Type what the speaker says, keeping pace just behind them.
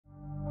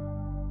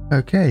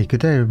Okay,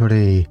 good day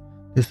everybody.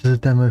 This is a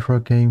demo for a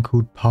game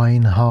called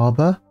Pine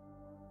Harbour.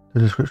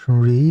 The description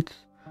reads,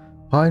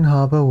 Pine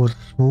Harbour was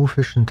a small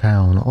fishing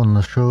town on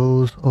the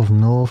shores of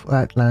North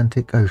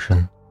Atlantic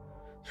Ocean,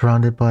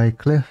 surrounded by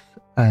cliffs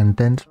and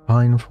dense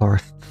pine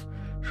forests,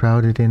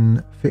 shrouded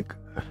in thick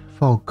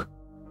fog.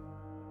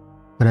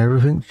 But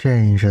everything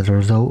changed as a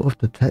result of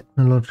the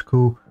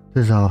technological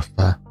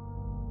disaster.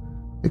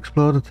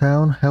 Explore the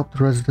town, help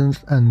the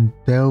residents, and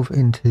delve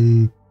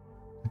into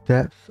the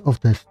depths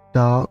of this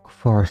dark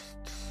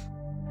forests.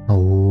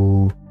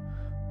 Oh,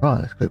 right,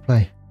 let's click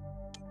play.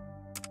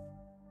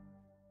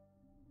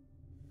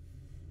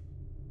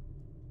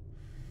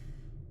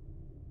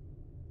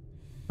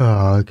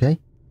 Okay.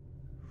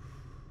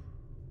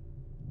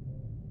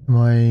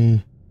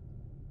 Right,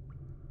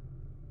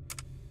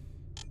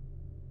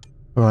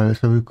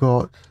 so we've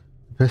got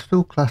the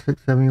pistol, classic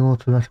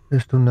semi-automatic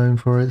pistol known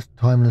for its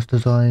timeless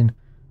design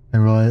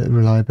and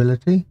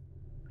reliability.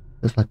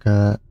 It's like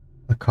a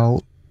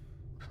Colt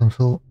of some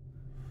sort.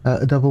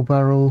 A double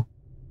barrel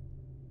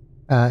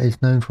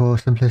is known for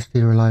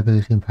simplicity,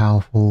 reliability, and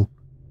powerful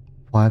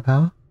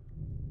firepower.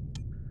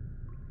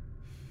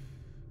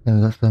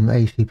 Then we've got some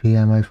ACP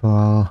ammo for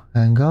our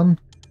handgun,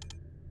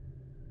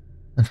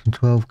 and some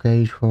 12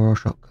 gauge for our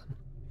shotgun.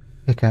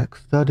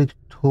 Pickaxe, studded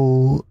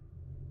tool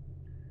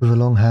with a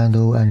long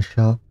handle and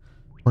sharp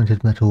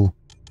pointed metal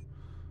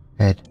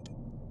head.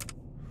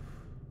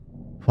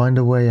 Find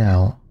a way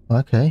out.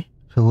 Okay,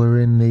 so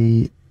we're in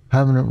the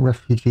permanent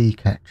refugee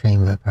cat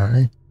chamber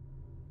apparently.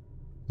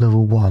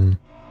 Level 1.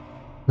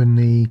 We're in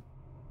the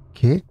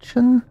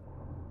kitchen?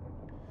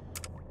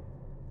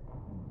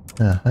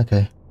 Ah,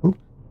 okay. Oops.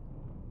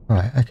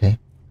 Right, okay.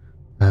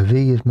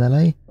 V is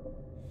melee.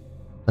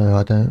 So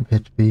I don't appear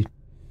to be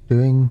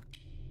doing...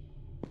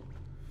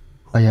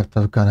 Oh, you have to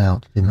have a gun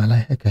out to do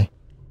melee. Okay.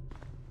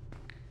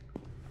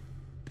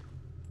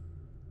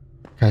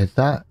 Okay,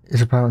 that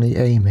is apparently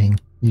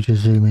aiming. You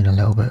just zoom in a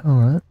little bit.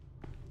 Alright.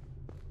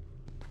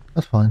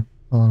 That's fine.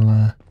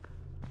 I'll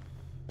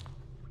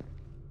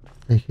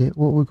take it.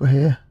 What we got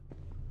here?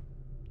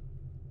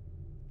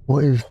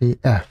 What is the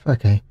F?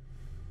 Okay.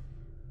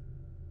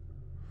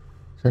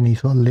 Is any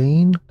sort of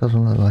lean?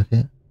 Doesn't look like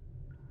it.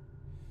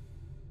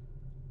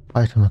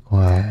 Item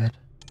acquired.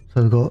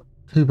 So we've got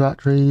 2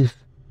 batteries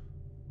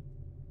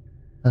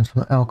and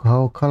some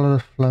alcohol,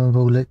 colourless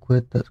flammable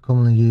liquid that's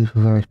commonly used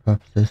for various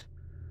purposes.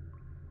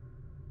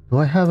 Do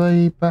I have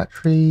a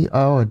battery?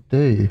 Oh, I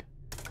do.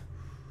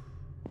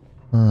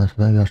 Oh, so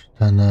maybe I should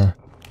turn the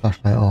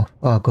flashlight off.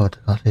 Oh god,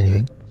 I can't see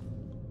anything.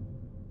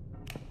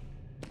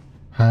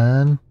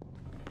 Pan.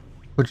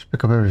 We'll just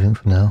pick up everything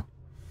for now.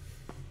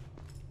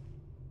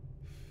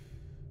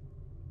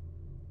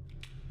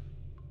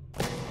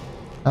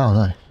 Oh,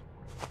 nice.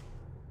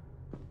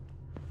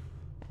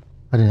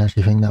 I didn't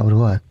actually think that would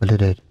work, but it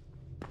did.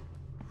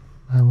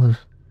 I was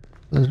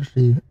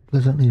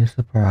pleasantly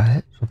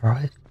surprised.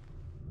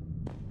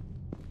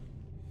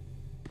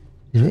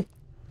 Is it?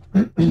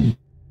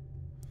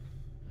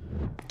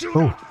 Do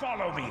not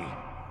follow me.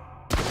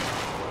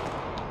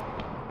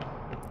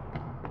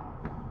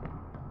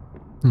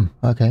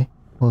 Okay.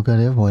 We'll go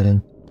the other way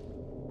then.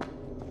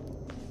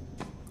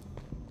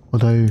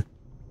 Although...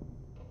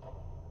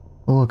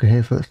 Oh, I can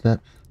hear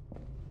footsteps.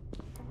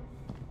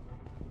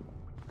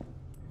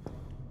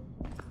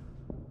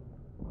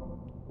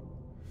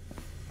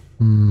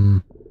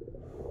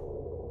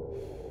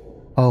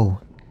 Oh,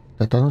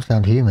 that doesn't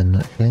sound human,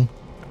 actually.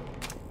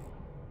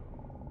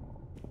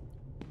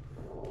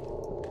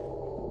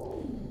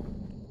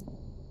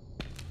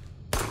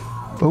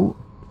 Oh!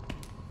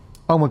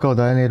 Oh my god,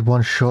 I only had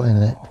one shot in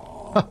it.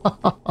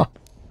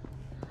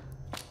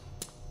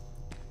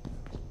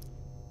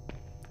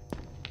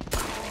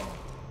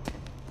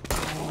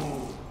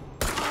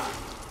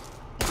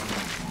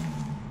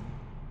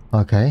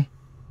 Okay.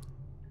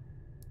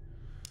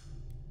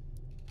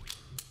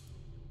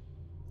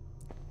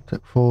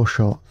 Took 4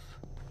 shots.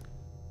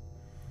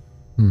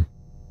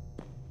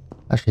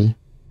 Actually.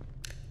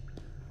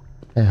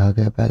 Hey, I'll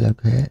get a better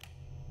look at it.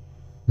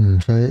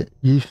 So it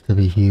used to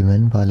be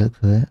human by the looks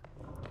of it.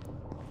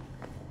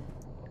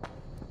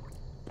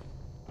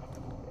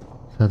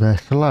 So they're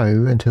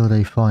slow until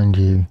they find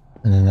you,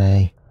 and then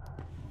they...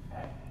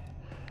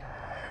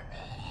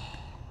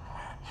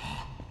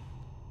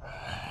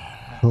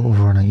 sort of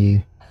run at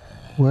you.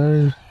 Where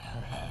is...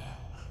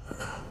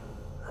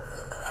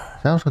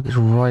 Sounds like it's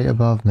right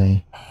above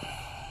me.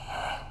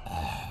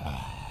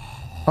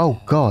 Oh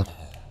god!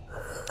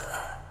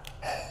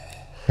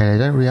 Okay, they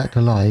don't react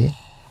to light.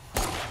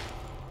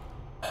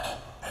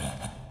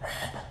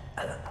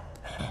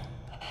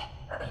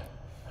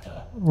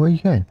 Where are you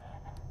going?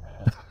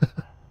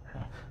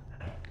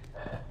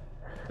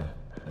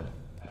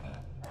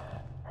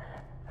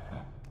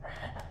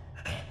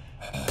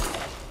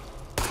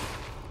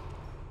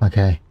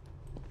 Okay.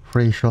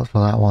 3 shots for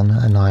that one,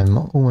 and I'm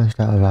almost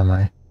out of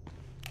ammo.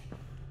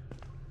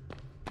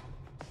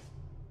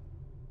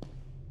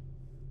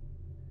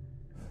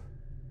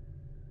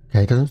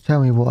 Okay, it doesn't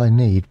tell me what I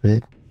need, but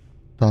it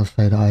does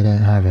say that I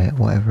don't have it,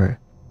 whatever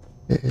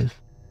it is.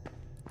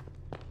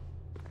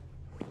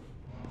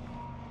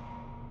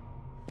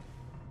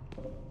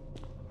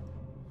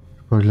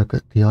 probably look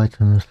at the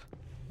items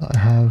that I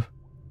have.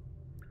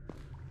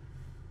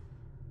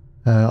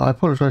 I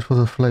apologise for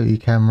the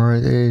floaty camera,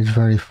 it is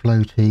very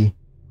floaty,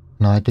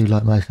 and I do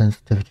like my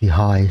sensitivity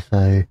high,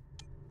 so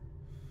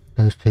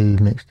those two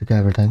mixed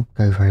together don't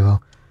go very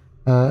well.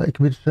 It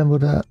can be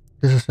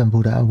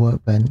disassembled at a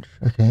workbench,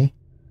 okay.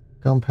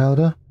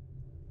 Gunpowder.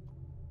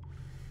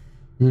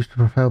 Used to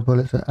propel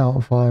bullets at out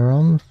of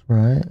firearms,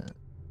 right.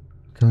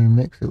 Can we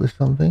mix it with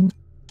something?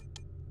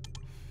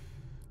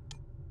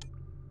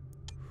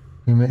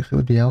 Can we mix it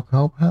with the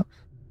alcohol, perhaps?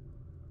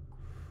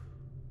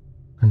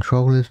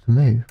 Control is to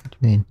move. What do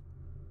you mean?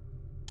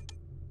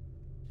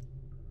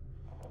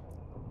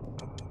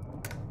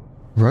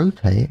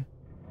 Rotate?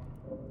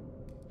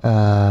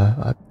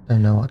 I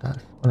don't know what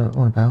that's.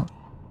 What about?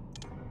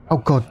 Oh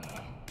god!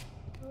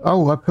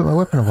 Oh, I put my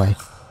weapon away.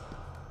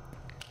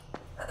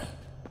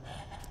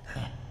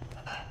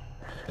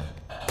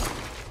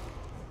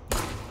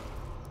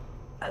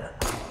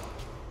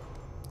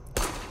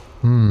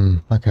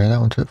 Okay, that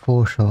one took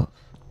 4 shots.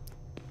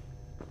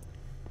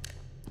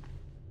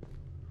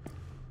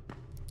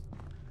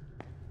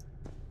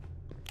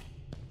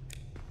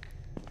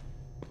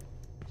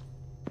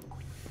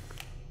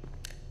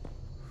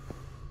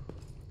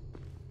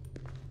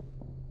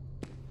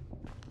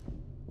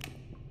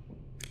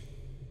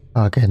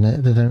 Again,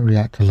 they don't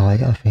react to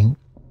light, I think.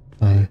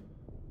 So,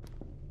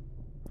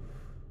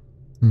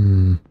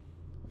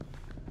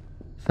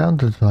 sound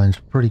design's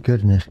pretty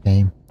good in this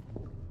game.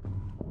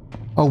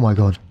 Oh my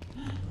god.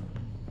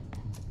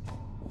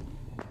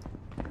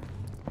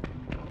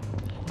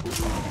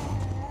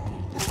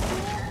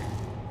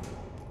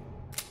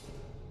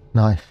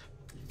 Nice.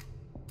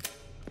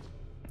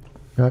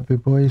 Right,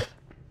 big boys.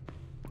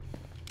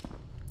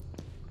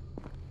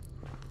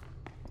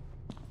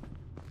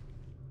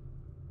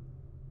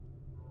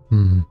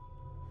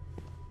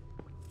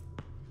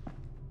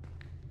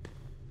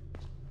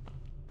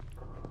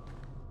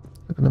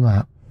 Look at the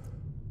map.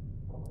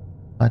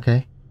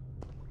 Okay.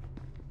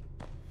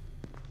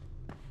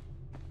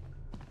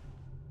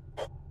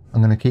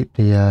 I'm gonna keep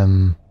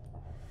the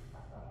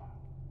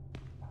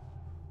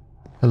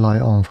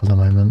light on for the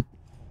moment.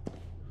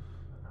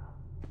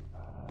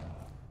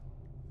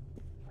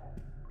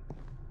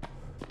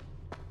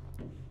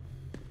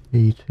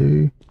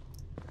 B2.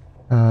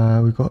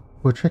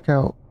 We'll check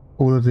out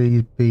all of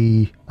these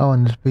oh,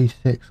 and there's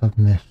B6 I've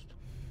missed.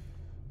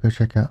 Go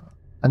check out.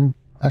 And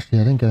actually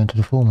I didn't go into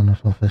the foreman's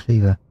office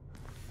either.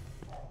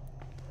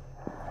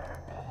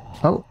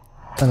 Oh,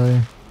 hello.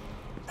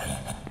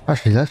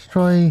 Actually, let's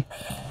try...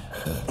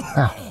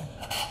 Ah.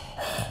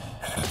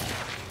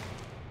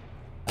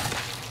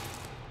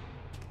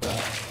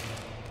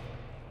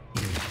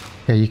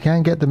 Okay, you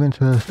can get them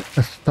into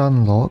a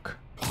stun lock.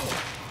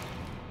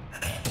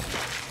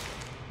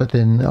 But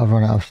then I've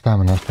run out of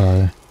stamina,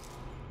 so...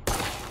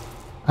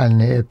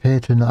 And it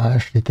appeared to not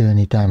actually do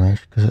any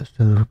damage, because it's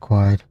still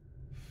required.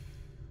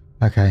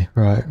 Okay,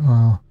 right,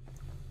 well...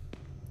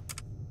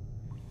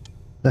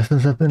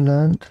 Lessons have been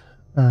learnt.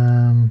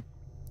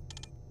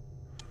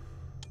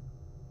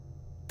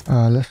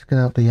 Let's get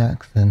out the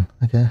axe then,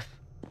 I guess.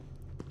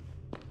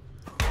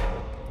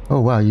 Oh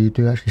wow, you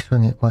do actually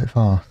swing it quite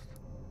fast.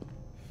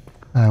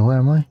 Where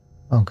am I?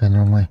 Oh, I'm going the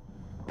wrong way.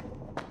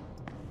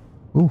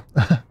 Ooh.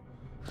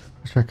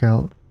 Let's check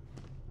out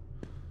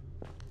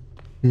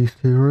these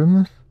 2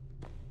 rooms.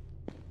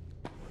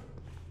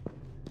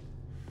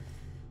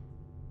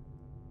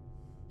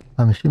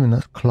 I'm assuming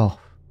that's cloth.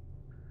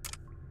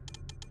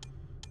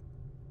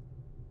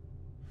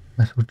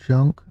 Metal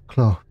junk,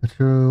 cloth,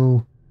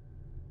 material,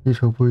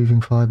 useful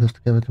weaving fibers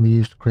together can be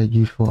used to create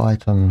useful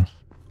items.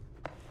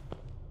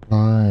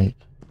 Right.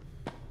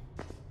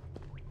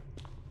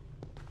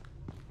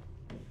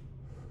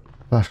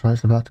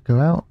 Flashlight's about to go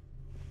out.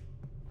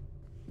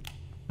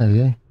 There we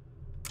go.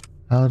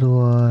 How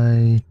do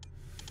I...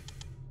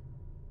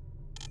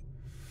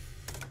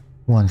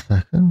 1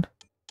 second.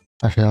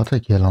 Actually, I'll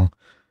take you along.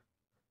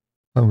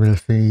 I'm gonna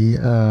see,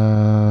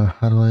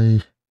 how do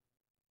I...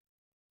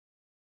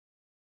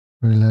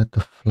 reload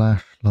the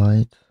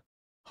flashlight?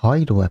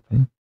 Hide a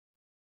weapon?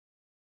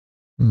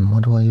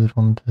 Why do I use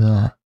want to do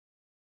that?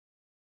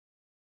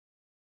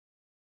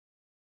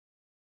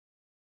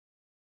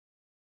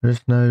 There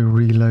is no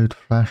reload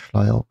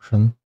flashlight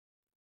option.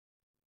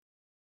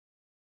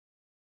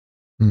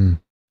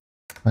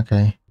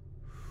 Okay.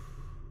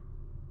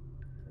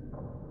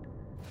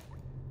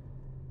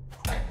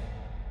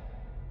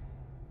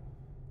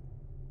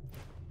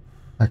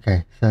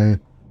 Okay, so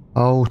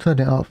I'll turn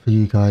it up for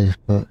you guys,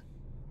 but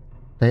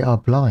they are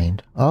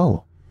blind.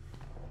 Oh,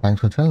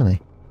 thanks for telling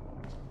me.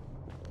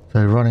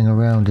 So running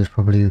around is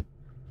probably...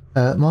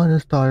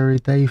 Miner's diary,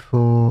 day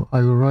 4.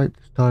 I will write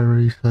this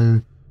diary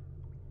so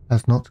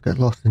as not to get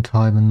lost in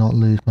time and not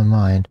lose my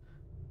mind.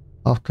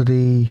 After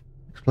the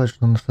explosion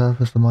on the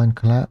surface, the mine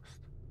collapsed.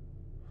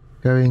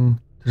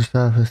 Going to the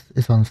surface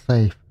is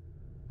unsafe.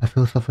 I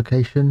feel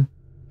suffocation.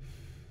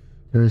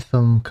 There is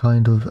some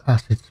kind of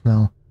acid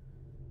smell.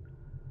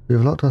 We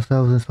have locked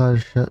ourselves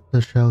inside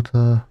a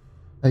shelter,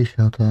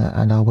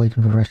 and are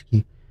waiting for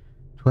rescue.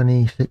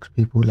 26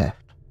 people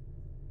left.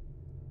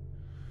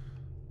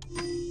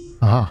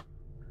 Aha.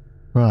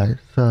 Right,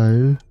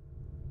 so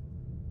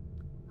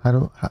how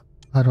do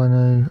I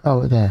know?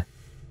 Oh, there.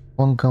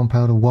 1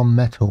 gunpowder, 1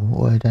 metal.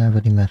 Or I don't have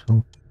any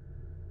metal.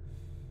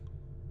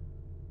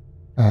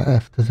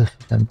 F to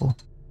disassemble.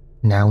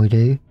 Now we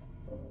do.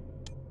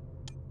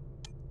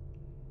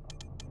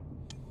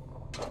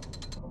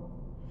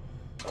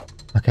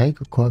 Okay,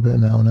 got quite a bit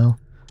of metal now.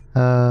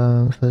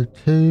 So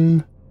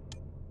 2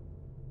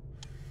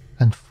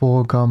 and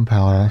 4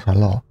 gunpowder. That's a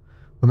lot.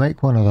 We'll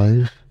make one of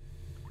those.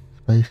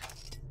 Space.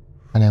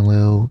 And then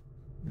we'll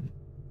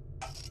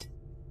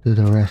do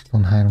the rest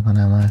on handgun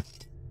ammo.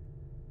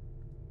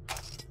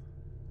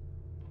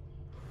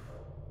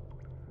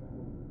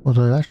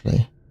 Although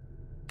actually,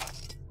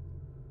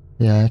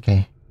 yeah,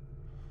 okay.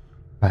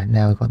 Right,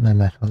 now we've got no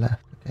metal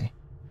left. Okay.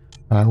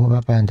 Right, what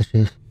about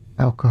bandages?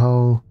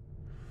 Alcohol,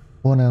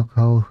 1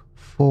 alcohol,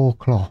 4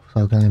 cloth.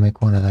 So I can only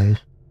make 1 of those.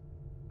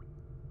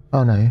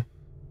 Oh no.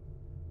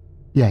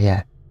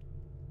 Yeah.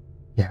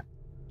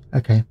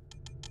 Okay.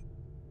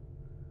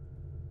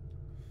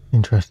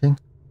 Interesting.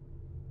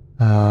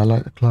 I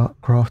like the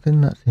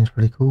crafting. That seems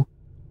pretty cool.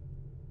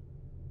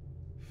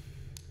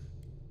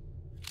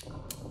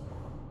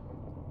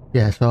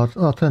 Yeah, so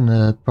I'll turn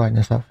the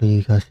brightness up for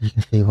you guys so you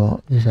can see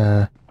what is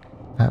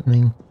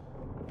happening.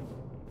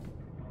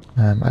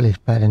 At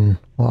least better than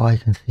what I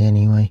can see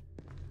anyway.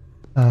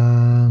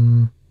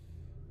 So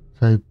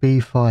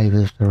B5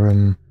 is the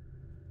room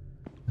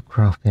the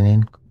crafting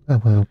in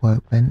with a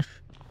workbench.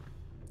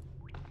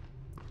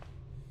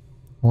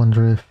 I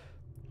wonder if...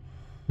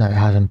 No, it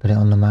hasn't put it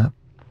on the map.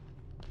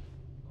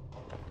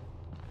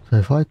 So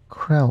if I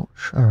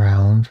crouch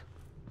around,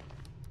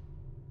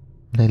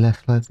 are they less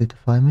likely to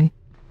find me?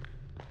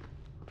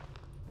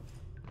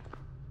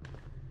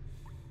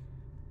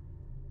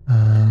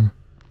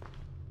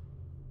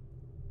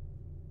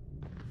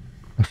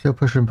 I'm still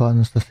pushing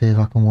buttons to see if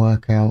I can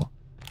work out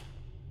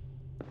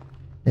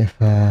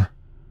if I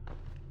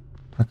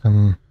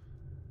can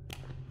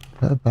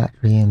put a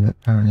battery in, but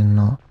apparently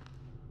not.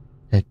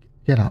 Okay,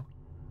 get up.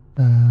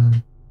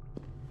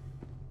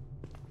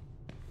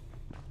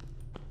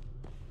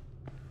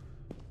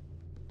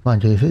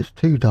 Mind you, if it's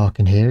too dark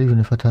in here, even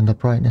if I turn the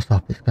brightness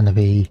up, it's going to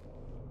be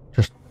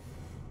just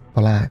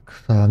black,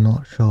 so I'm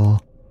not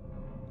sure.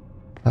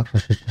 Perhaps I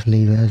should just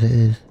leave it as it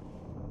is.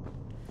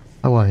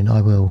 I won't,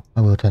 I will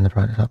turn the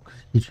brightness up,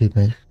 because YouTube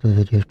makes the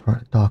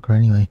videos darker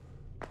anyway.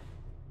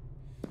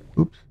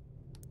 Oops.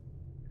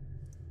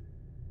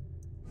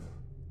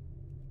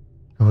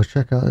 So we'll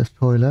check out this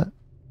toilet.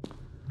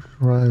 It's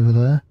right over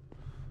there.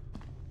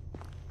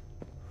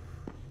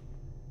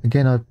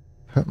 Again, I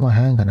put my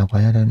handgun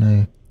away, I don't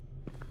know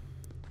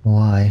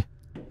why.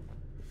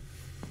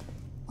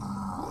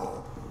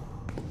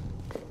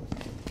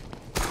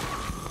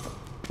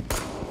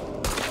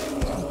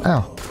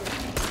 Ow.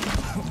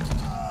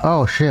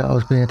 Oh shit, I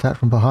was being attacked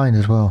from behind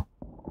as well.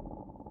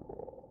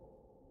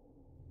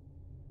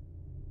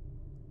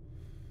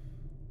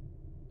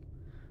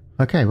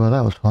 Okay, well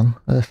that was fun.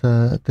 Let's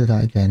do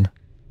that again.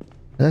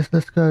 Let's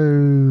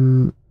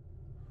go...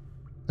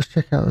 Let's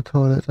check out the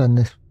toilets and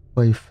this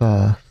way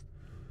first.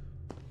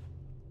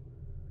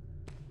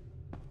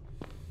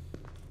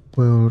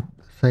 We'll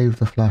save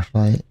the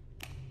flashlight.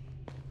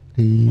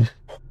 Please.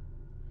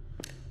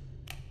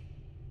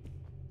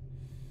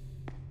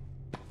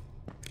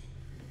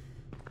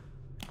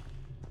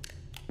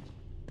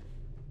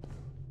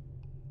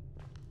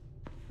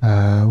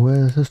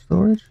 Where's the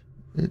storage?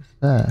 It's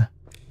there.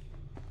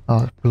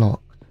 Oh, it's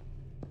blocked.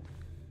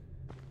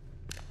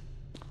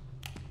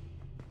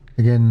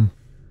 Again,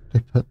 they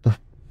put the...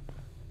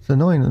 It's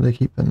annoying that they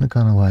keep putting the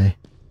gun away.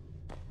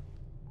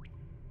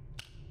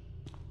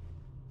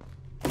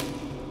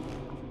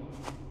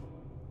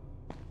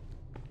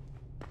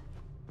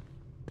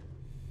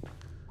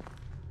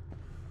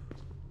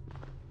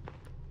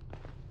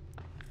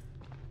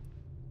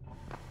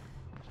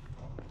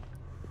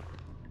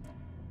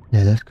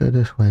 Yeah, let's go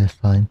this way this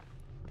time.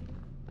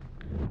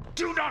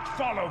 Do not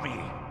follow me.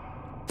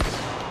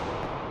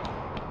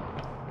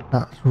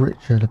 That's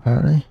Richard,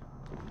 apparently.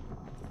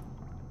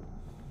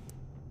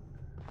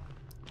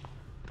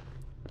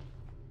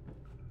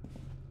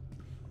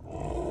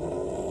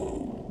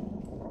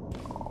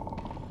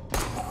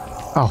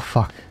 Oh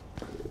fuck!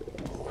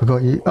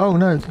 Forgot you. Oh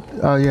no!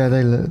 Oh yeah,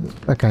 they look.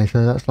 Okay,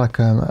 so that's like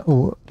a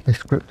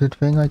scripted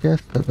thing, I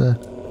guess. That they're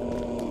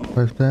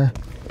both there.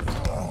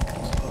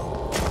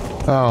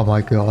 Oh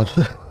my god.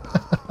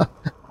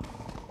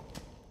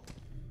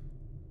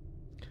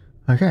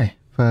 Okay,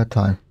 third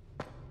time.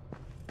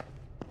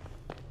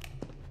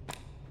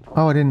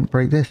 Oh, I didn't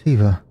break this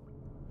either.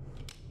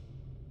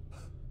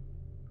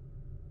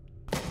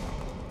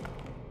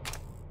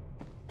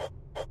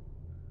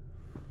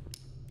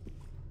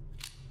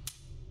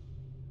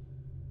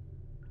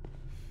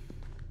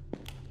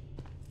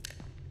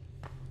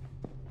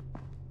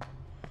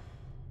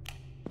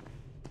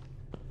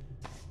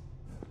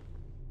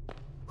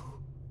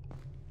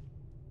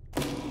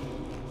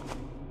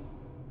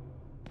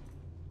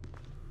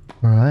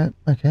 Right,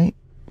 okay.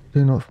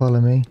 Do not follow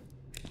me.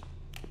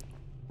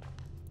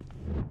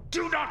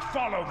 Do not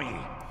follow me!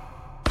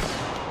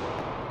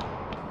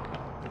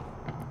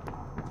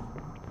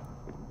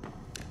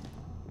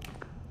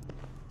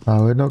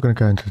 Oh, we're not going to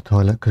go into the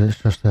toilet because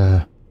it's just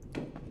get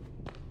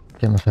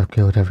myself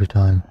killed every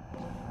time.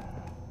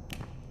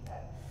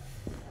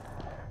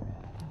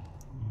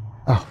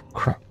 Oh,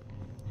 crap.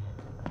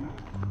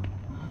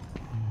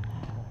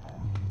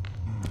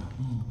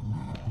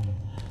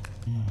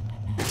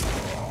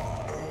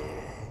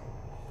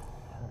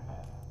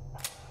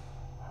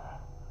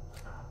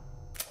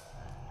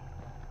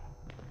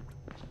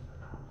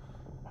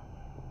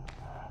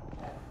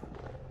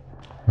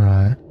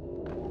 Right.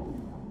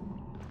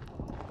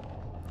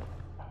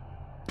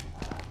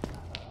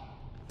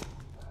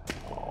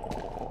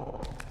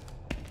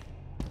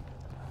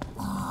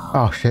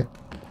 Oh shit.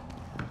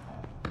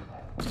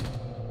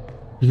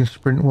 You can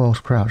sprint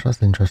whilst crouched,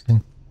 that's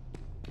interesting.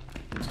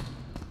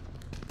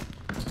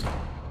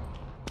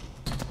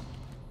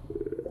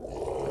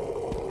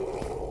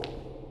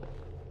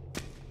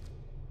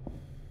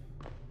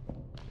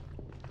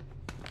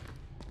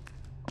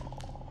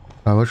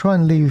 Right, we'll try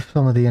and leave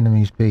some of the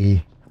enemies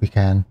be if we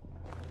can.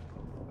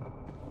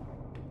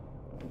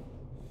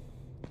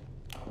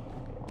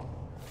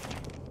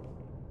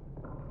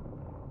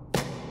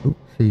 Oops,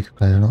 C to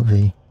close, not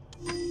V.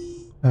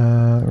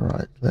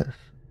 Right, let's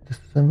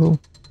disassemble.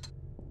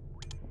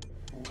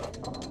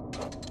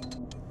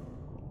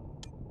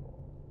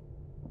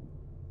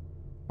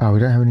 Oh, we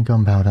don't have any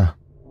gunpowder.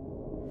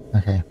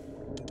 Okay.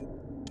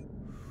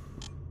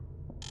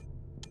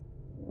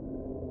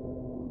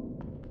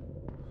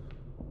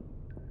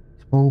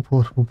 Small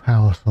portable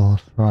power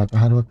source. Right, but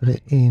how do I put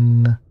it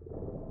in? Don't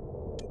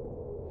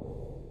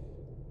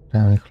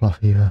have any cloth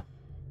either.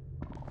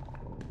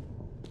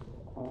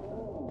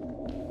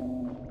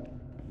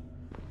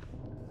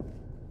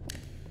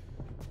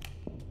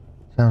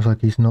 Sounds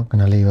like he's not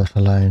going to leave us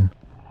alone.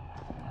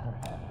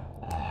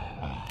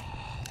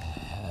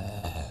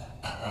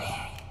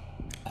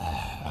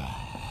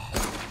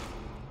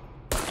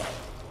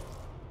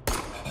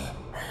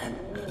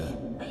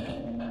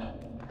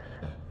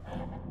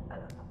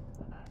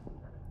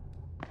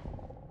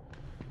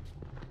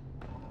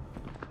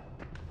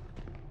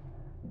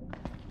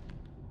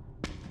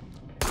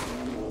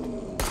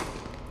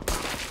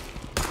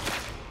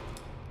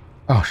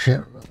 Oh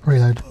shit,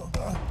 reload.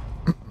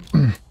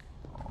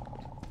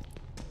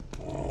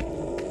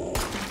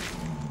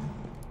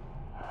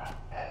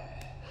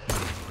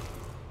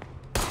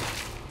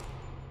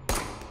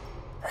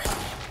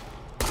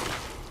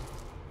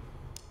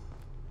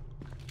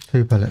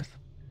 Two bullets.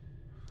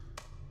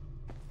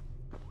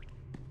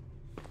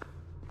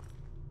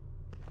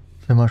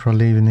 So much for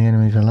leaving the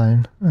enemies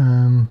alone.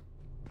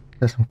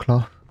 There's some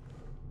cloth.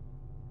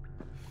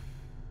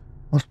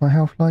 What's my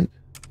health like?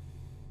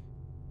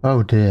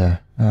 Oh dear.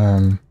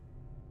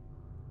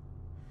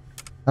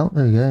 Oh,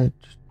 there we go.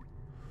 Just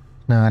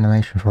no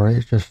animation for it.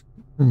 It's just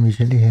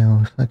immediately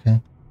heals. Okay.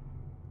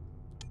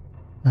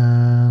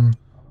 Gonna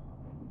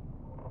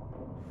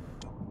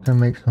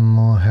make some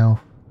more health.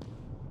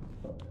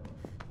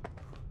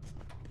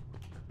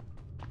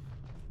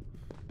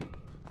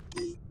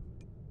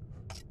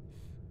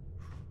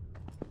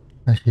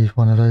 Let's use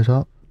one of those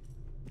up.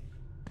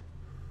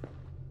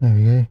 There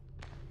we go.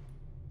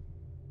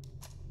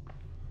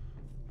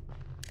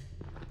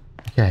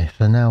 Okay,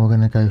 so now we're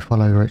going to go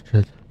follow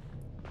Richard.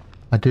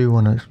 I do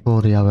want to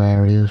explore the other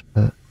areas,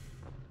 but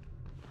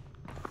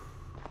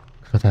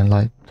because I don't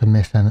like to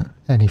miss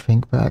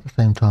anything, but at the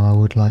same time I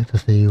would like to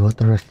see what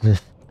the rest of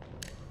this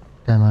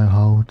demo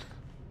holds.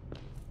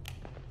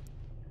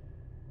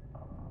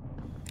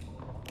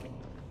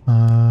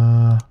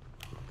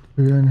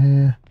 We're in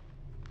here.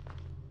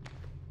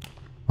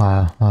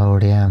 Wow, I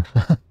already am.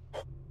 Is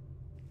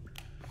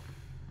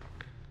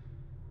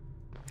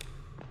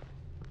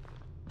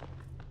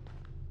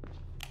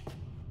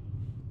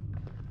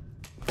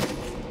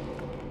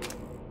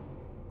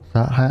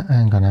that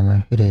handgun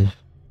ammo? It is.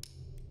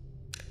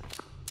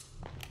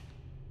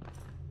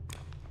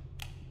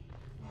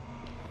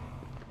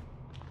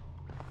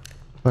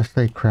 If I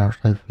stay crouched,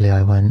 hopefully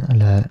I won't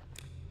alert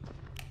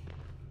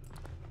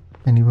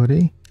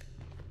anybody.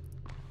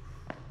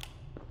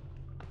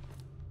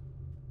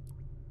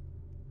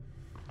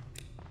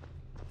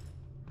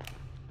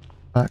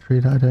 Battery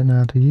that I don't know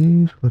how to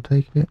use, we'll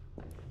take it.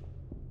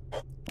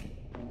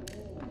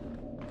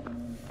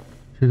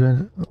 Should we go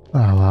into, oh,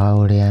 well, I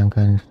already am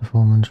going into the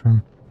foreman's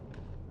room.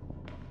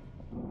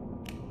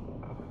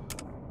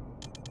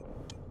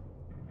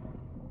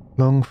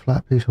 Long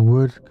flat piece of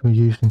wood can be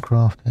used in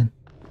crafting.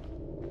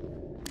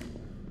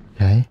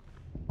 Okay,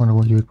 wonder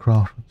what you would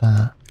craft with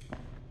that.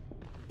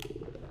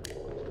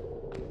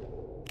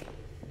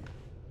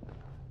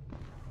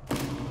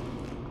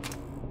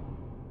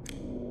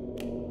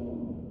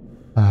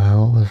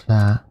 What was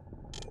that?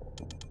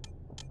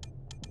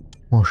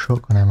 More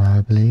shotgun ammo,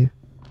 I believe.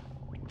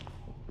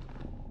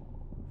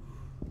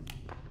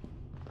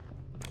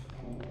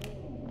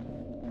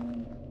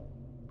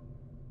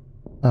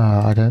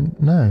 I don't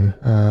know.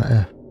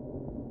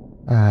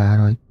 How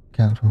do I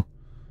cancel?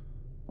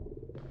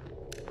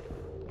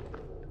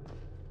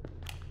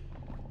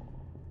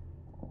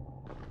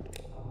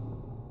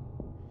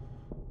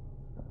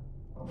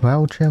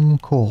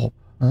 Valchem Corp.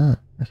 Ah,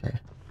 okay.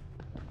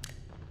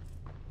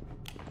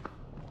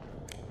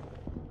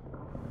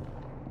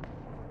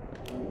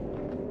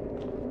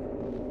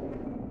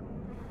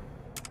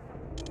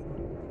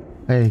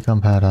 Hey,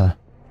 gunpowder.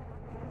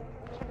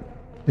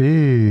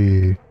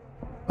 Ooh.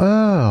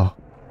 Oh.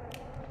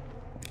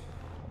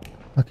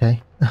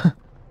 Okay.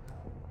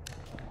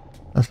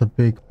 That's a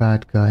big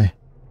bad guy.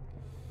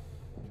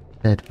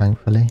 Dead,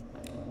 thankfully.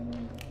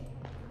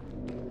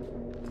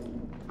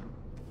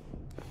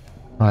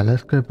 Right,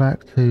 let's go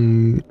back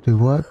to the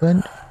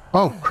workbench.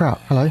 Oh, crap.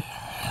 Hello.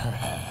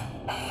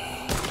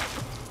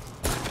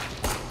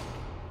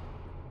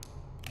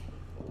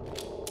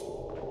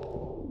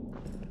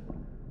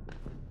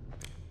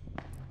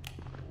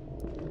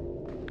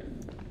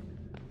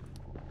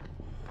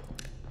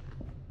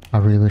 I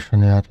really wish I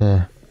knew how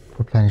to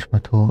replenish my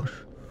torch.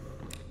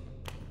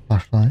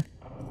 Flashlight.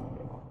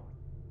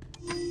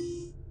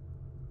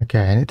 Okay,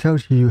 and it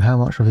tells you how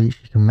much of each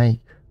you can make,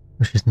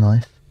 which is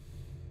nice.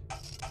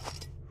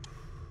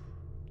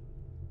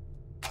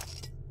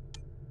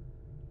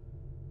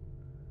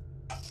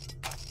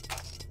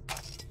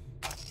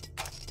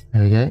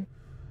 There we go.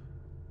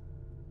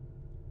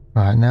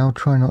 Right, now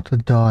try not to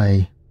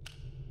die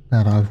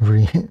now that I've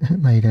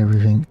made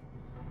everything.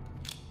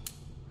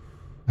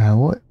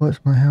 What's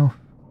my health?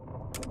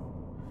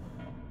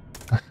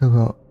 I still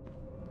got...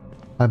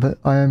 but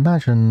I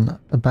imagine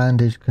a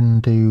bandage can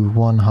do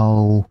one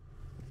whole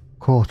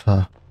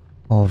quarter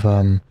of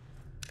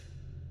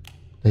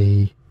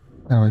the...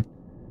 Oh,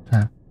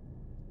 tab.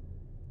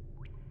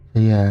 So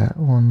yeah,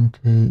 1,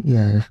 2,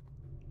 yeah.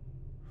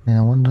 Yeah,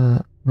 I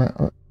wonder...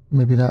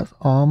 Maybe that's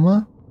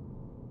armor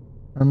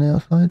on the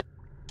outside?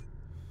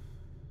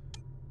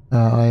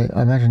 I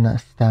imagine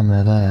that's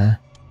stamina there.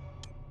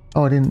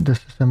 Oh, I didn't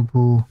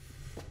disassemble...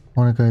 I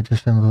want to go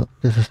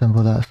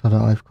disassemble that so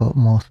that I've got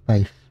more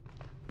space.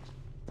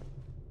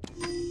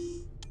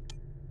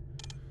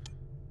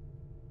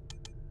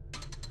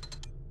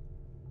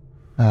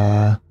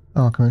 Oh,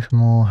 I can make some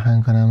more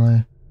handgun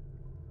ammo.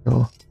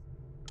 Sure.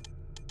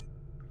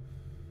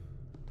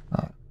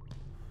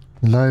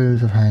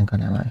 Loads of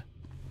handgun ammo.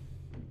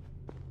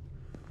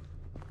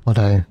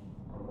 Although,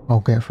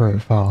 I'll get through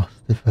it fast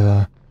if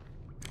I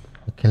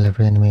kill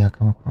every enemy I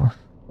come across.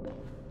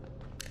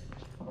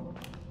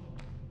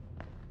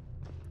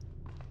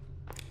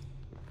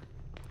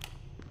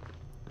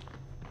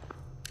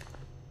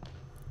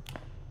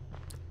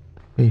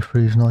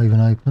 B3 is not even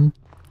open.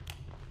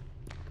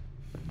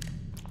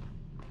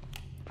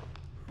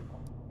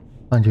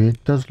 Mind you,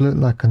 it does look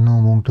like a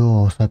normal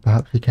door, so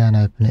perhaps you can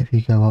open it if you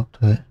go up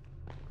to it.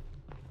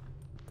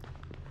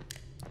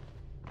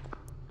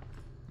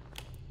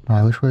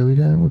 Right, which way are we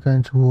going? We're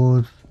going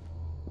towards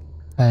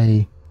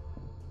A.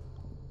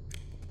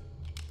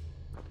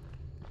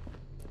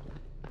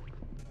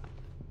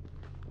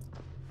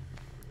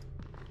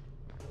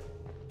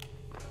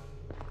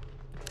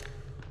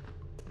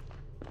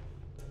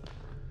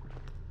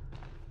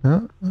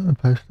 Oh, a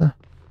poster.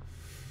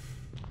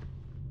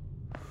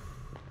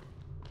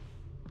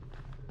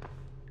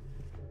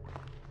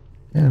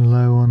 Getting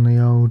low on the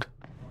old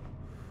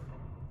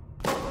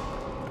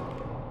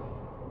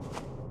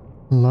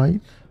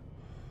lights.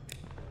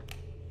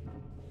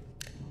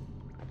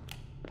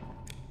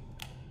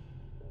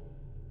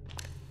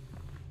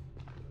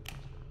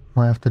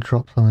 Might have to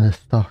drop some of this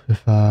stuff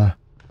if I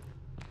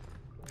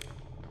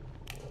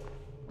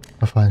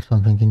find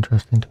something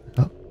interesting to pick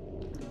up.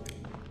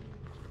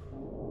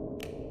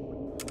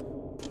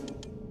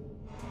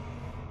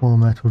 More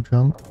metal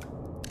junk.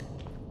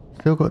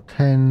 Still got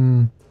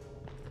 10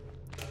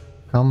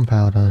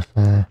 gunpowder,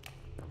 so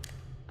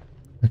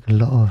make a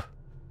lot of...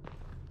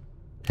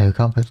 Okay, we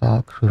can't pick that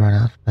up because we ran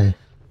out of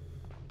space.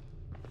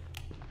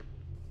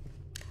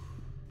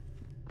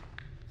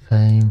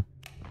 Same.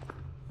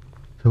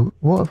 So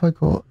what have I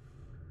got?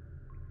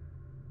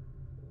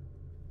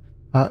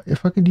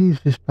 If I could use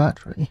this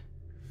battery.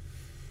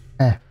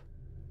 F.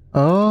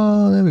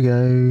 Oh, there we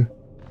go.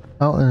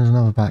 Oh, there's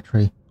another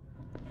battery.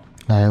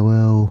 I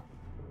will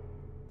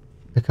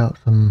pick up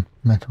some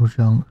metal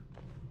junk.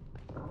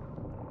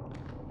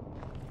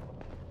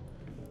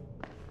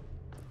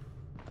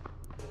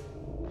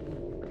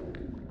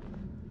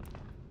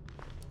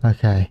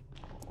 Okay.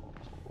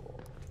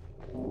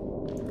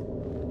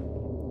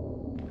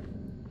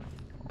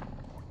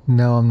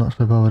 No, I'm not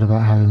so bothered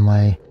about having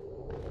my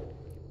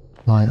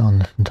light on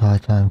this entire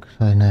time because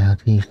I know how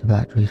to use the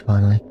batteries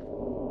finally.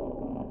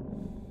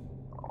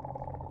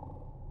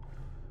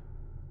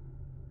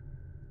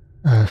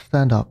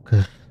 Stand up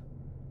because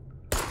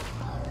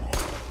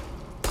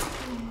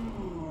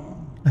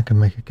I can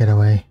make a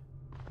getaway,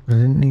 but I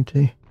didn't need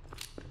to.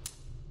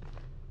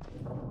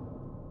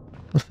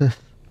 What's this?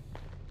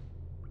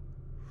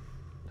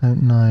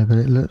 Don't know, but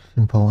it looks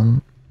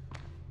important.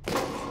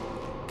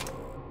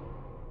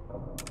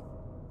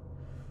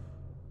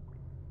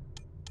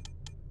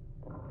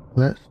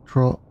 Let's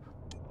drop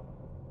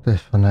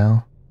this for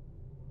now.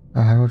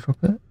 How do I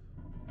drop it?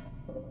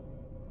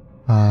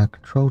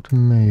 Control to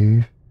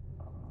move.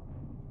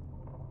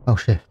 Oh,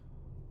 shift.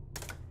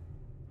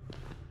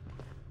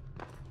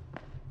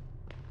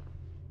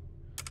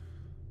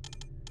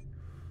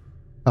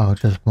 Oh,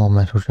 just more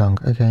metal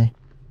junk. Okay.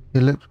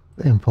 It looks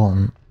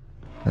important,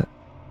 but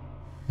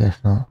I guess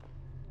not.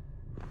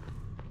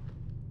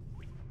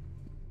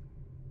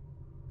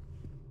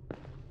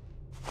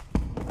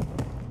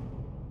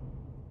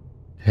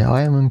 Okay,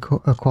 item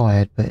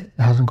acquired, but it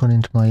hasn't gone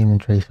into my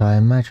inventory, so I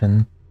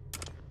imagine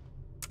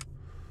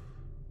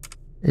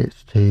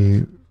it's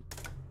to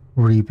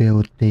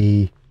rebuild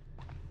the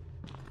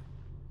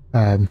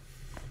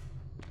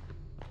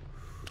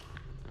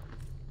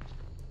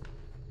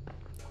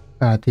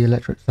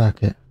electric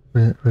circuit,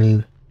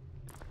 repair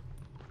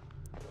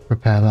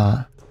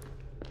that,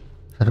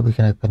 so that we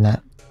can open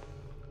that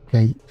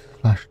gate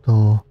 /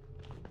 door.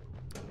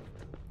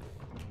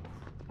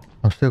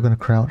 I'm still going to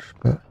crouch,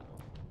 but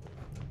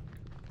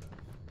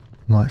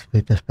might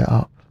speed this bit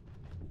up.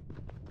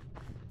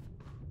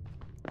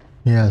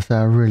 Yeah, so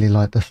I really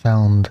like the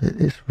sound.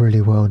 It's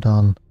really well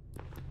done.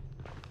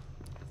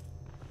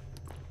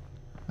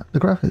 The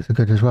graphics are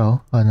good as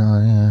well. I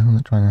know, yeah, I'm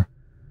not trying to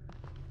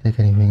take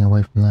anything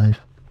away from those.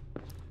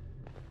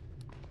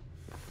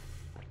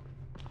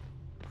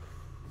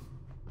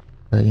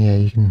 But yeah,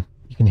 you can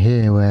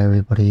hear where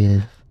everybody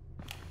is,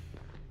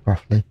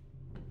 roughly.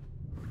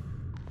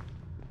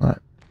 Right.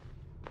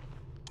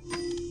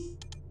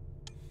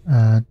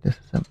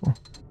 Disassemble.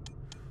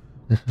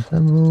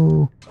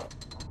 Disassemble.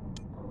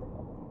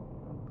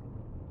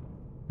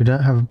 We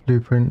don't have a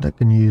blueprint that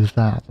can use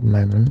that at the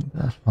moment.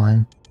 That's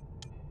fine.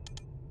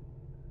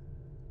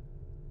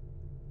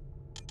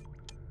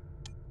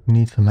 We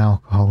need some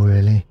alcohol,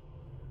 really.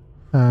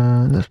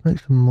 Let's make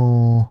some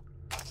more.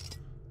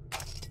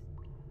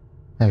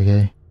 There we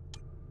go.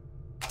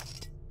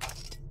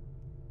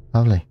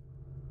 Lovely.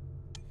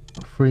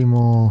 Got 3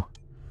 more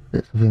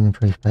bits of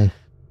inventory space.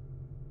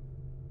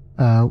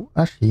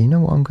 Actually, you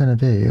know what I'm going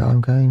to do?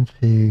 I'm going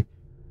to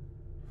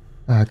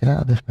get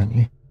out of this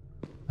menu.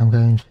 I'm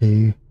going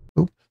to,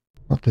 oops,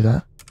 not do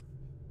that.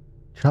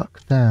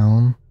 Chuck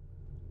down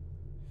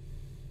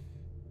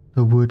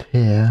the wood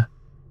here.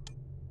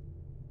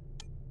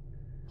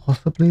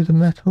 Possibly the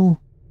metal?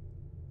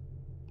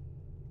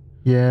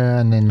 Yeah,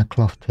 and then the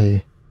cloth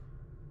too.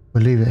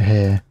 We'll leave it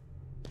here.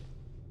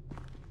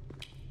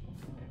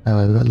 That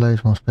way we've got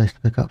loads more space to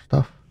pick up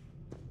stuff.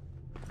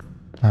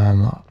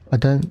 I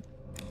don't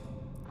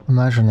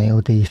imagine it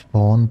will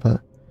despawn,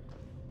 but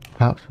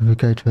perhaps if we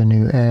go to a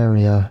new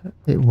area,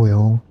 it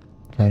will.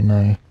 Don't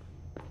know.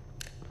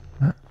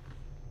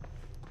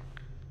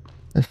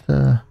 Let's,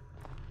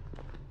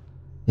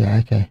 yeah,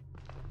 okay.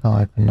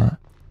 I'll open that.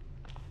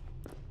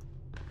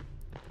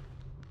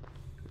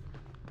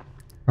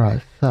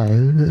 Right, so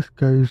let's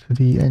go to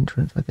the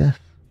entrance, I guess.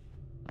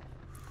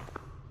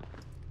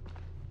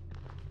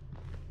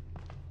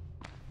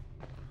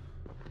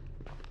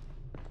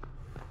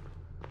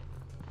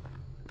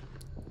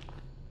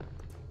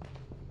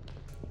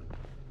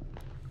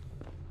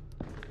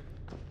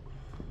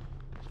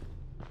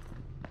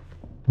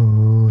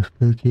 Oh,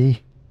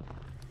 spooky.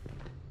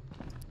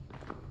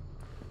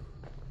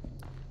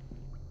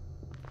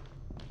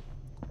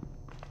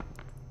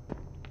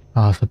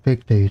 Ah, it's a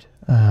big dude.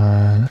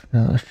 Let's get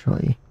another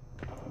shotty.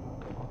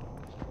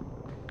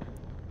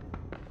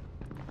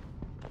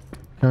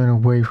 Going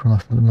away from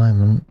us at the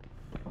moment.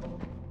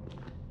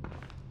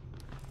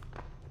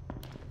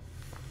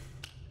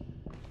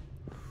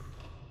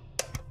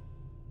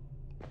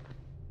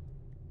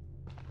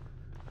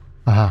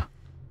 Aha.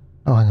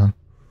 Oh, hang on.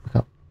 Pick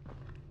up.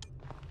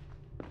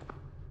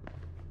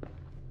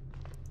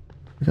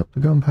 Pick up the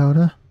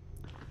gunpowder.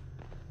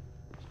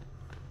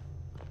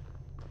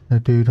 No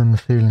dude on the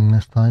ceiling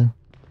this time.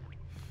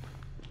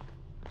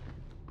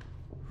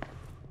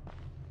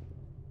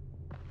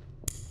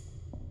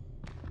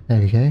 There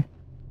we go.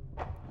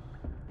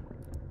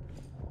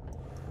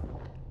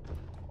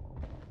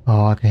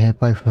 Oh, I can hear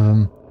both of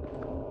them.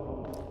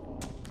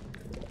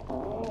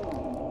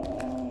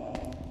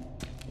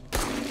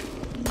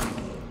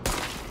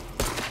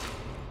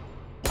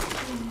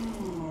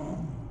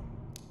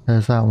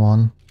 There's that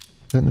one.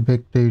 I think the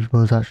big dude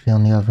was actually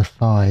on the other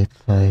side,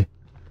 so he's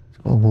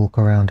got to walk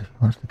around if he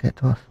wants to get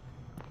to us.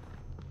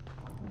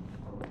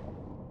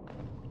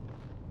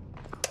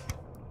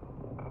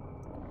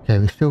 Okay,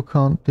 we still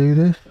can't do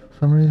this for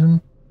some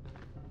reason.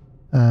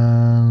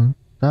 That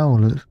all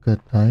looks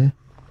good though.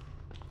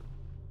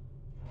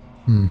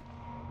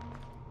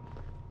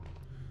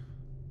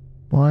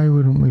 Why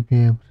wouldn't we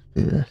be able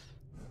to do this?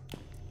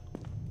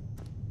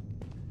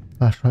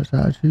 Flashlight's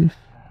out of juice.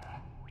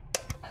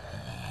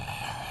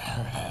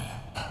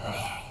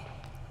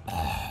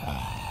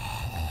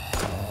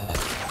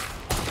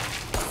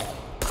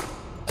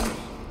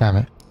 Damn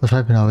it. I was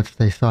hoping I would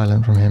stay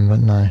silent from him, but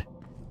no.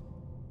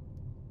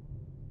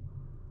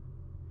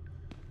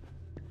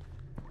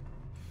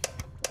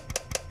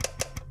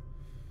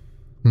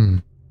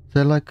 Is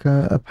there like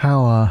a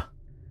power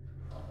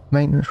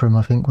maintenance room,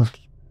 I think, was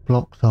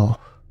blocked off.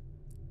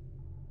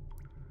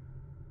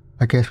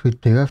 I guess we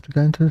do have to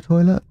go into the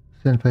toilet.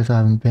 It's the only place I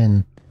haven't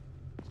been.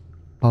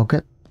 I'll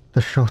get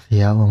the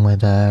shotty out when we're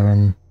there,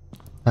 and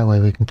that way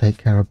we can take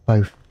care of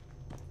both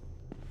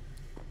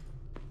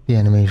the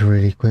enemies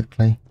really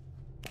quickly.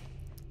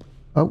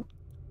 Oh.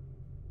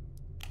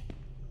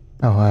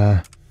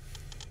 Oh,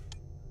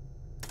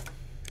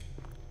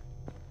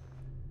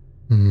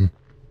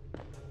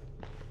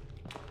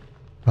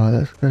 Right,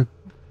 let's go.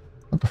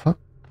 What the fuck?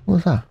 What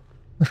was that?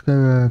 Let's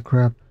go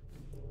grab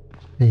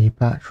the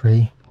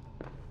battery.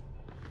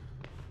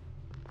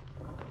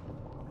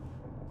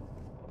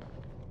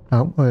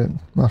 Oh, well, it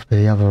must be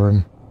the other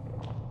room.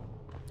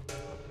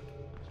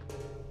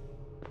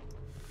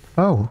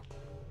 Oh.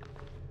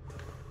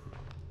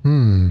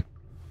 I'm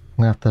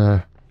gonna have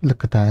to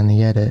look at that in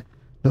the edit.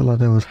 Looked like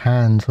there was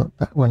hands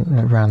that went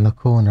around the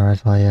corner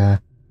as I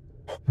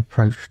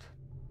approached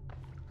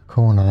the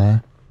corner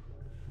there.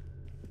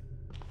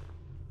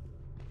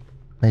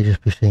 May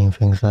just be seeing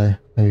things though,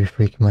 maybe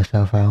freaking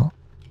myself out.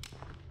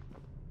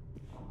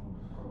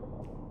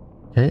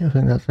 Okay, I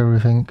think that's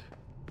everything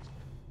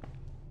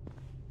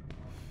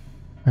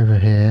over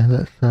here.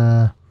 Let's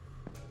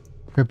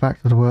go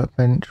back to the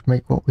workbench,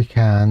 make what we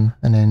can,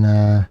 and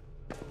then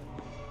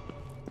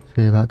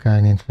see about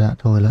going into that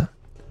toilet.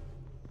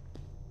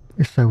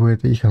 It's so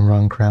weird that you can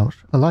run crouched.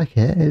 I like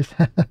it, it's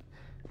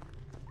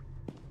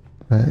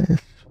but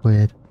it's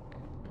weird.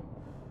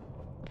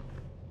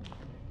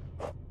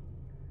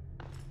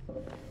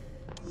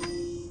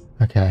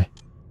 Okay.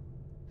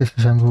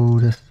 Disassemble,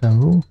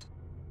 disassemble.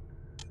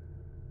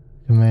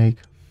 You can make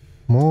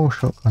more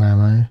shotgun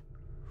ammo.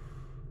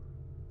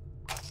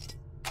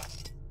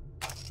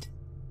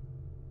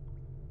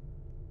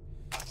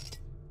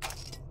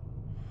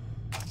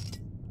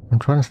 I'm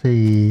trying to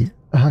see.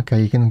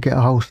 Okay, you can get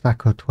a whole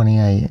stack of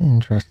 28.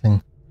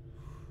 Interesting.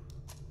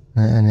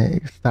 And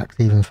it stacks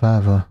even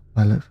further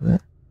by the looks of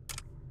it.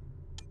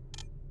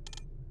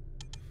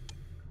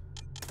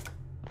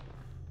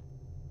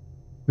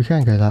 We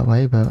can go that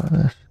way, but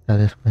let's go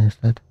this way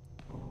instead.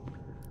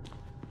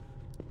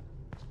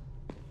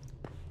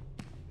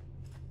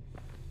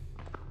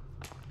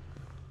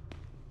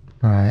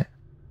 Right.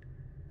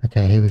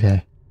 Okay, here we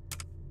go.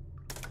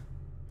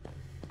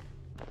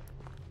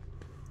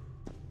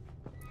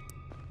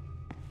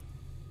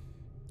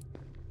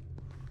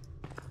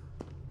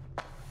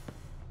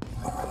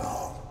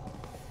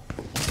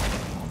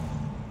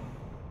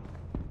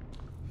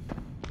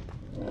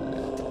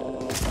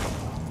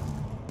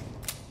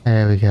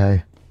 There we go.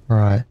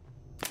 Right.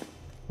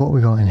 What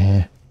we got in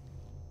here?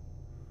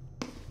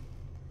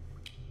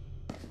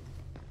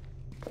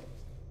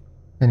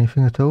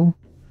 Anything at all?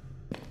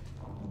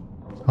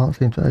 Can't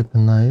seem to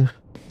open those.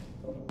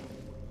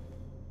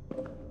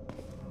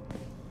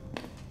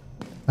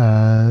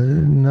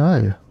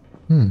 No.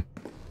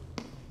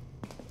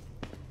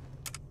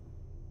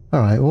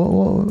 Alright,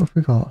 what have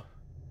we got?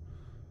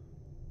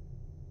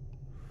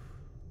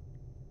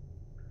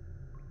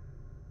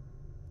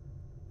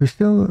 We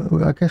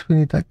still, I guess we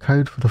need that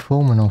code for the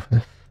foreman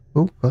office.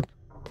 Oh, God.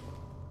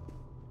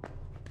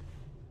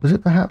 Was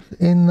it perhaps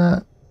in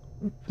that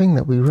thing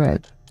that we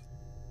read?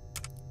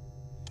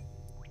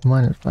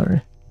 Minus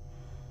battery.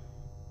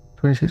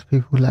 26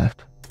 people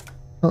left.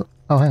 Oh,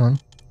 hang on.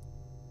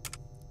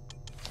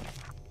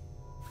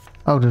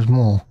 Oh, there's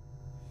more.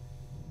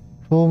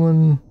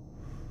 Foreman.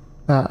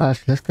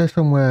 Actually, let's go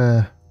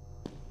somewhere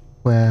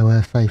where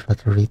we're safer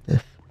to read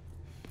this.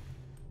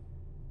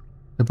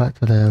 Go back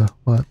to the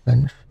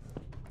workbench.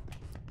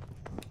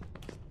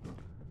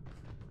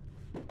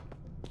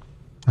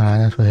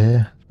 That's we're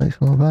here. Let's make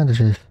some more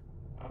bandages.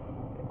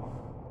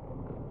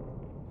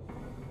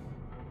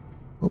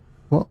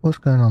 Oh, what's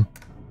going on?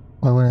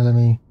 Why won't it let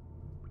me?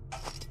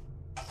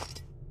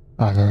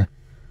 I don't know.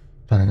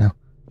 Done it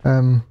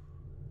now.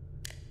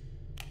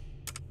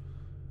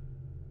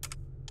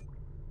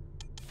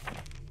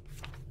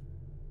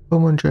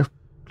 Foreman Jeff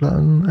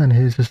Glutton and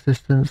his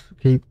assistants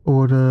keep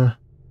order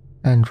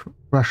and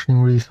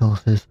rationing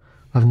resources.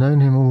 I've known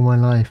him all my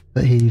life,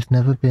 but he's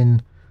never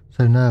been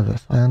so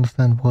nervous. I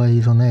understand why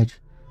he's on edge,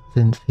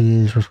 since he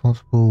is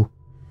responsible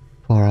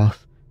for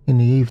us. In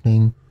the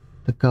evening,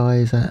 the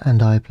guys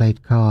and I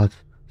played cards.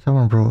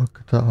 Someone brought a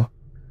guitar.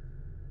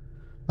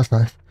 That's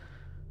nice.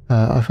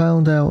 I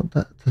found out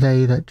that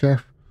today that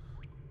Jeff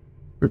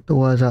ripped the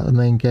wires out of the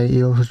main gate.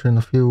 He also drained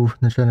the fuel from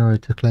the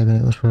generator, claiming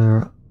it was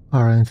for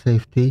our own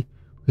safety.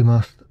 We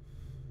must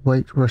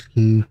wait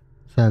rescue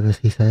service,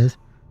 he says.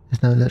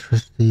 There's no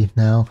electricity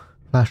now.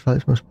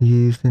 Flashlights must be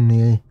used in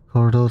the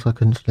corridors. I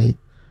couldn't sleep.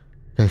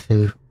 Okay,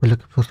 so we're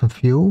looking for some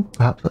fuel.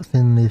 Perhaps that's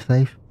in the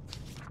safe.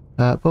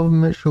 Bob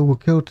and Mitchell were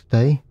killed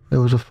today.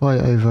 There was a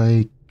fight over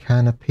a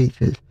can of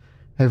peaches.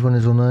 Everyone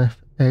is on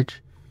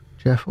edge.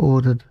 Jeff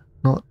ordered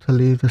not to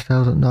leave the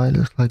cells at night.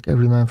 Looks like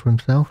every man for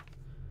himself.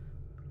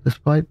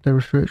 Despite the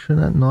restriction,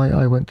 at night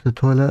I went to the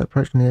toilet.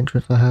 Approaching the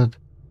entrance, I heard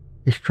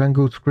a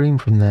strangled scream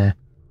from there.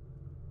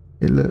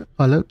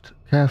 I looked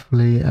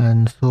carefully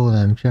and saw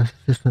them. Jeff's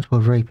assistants were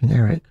raping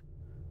Eric.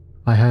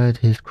 I heard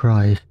his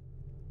cries.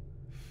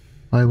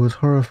 I was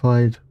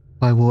horrified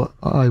by what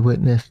I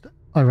witnessed.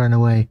 I ran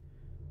away,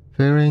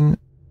 fearing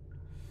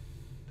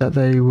that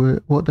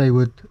what they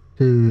would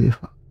do if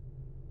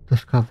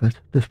discovered.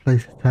 This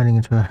place is turning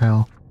into a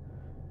hell.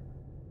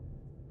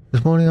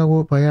 This morning I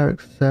walked by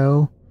Eric's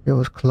cell. It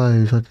was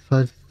closed. I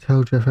decided to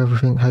tell Jeff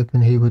everything,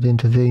 hoping he would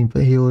intervene,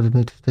 but he ordered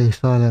me to stay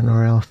silent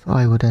or else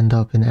I would end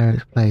up in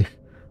Eric's place.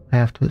 I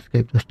have to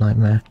escape this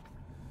nightmare.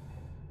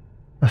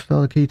 I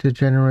stole the key to the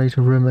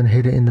generator room and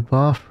hid it in the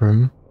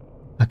bathroom.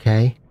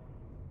 Okay.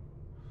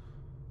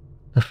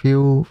 The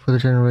fuel for the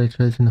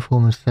generator is in the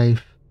foreman's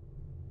safe.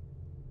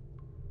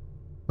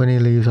 When he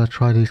leaves, I'll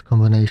try these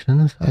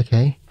combinations.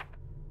 Okay.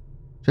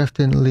 Jeff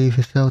didn't leave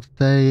his cell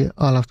today.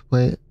 I'll have to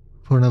wait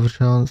for another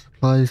chance.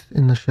 Supplies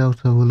in the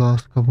shelter will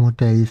last a couple more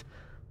days.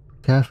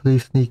 Carefully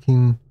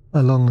sneaking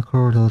along the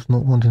corridors,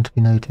 not wanting to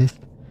be noticed.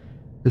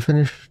 We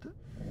finished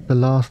the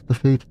last of the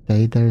food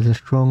today. There is a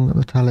strong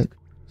metallic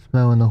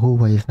smell in the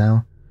hallways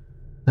now.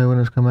 No one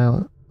has come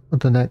out of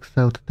the next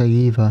cell today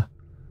either.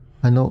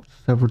 I knocked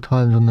several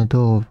times on the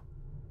door,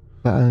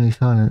 but only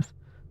silence.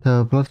 There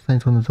were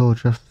bloodstains on the door.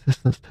 Jeff's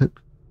assistants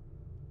took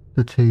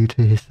the two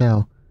to his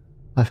cell.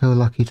 I feel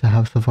lucky to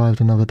have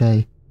survived another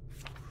day.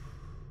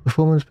 The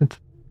foreman's been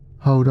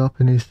holed up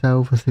in his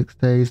cell for 6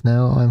 days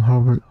now.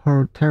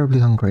 I'm terribly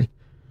hungry.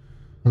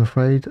 I'm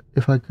afraid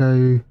if I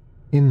go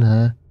in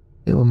there,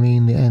 it will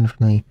mean the end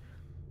for me.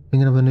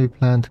 Thinking of a new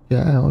plan to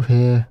get out of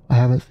here. I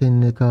haven't seen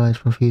the guys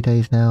for a few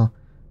days now.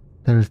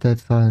 There is dead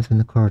silence in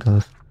the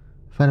corridors.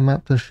 I found a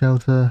map to the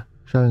shelter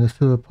showing a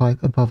sewer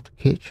pipe above the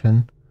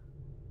kitchen.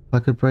 If I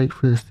could break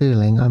through the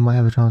ceiling, I might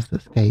have a chance to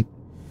escape.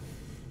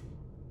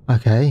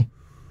 Okay.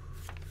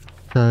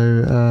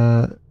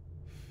 So,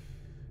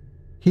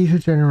 key to the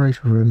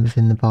generator room is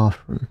in the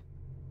bathroom.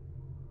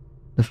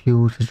 The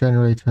fuel to the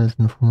generator is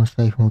in the form of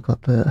safe, and we've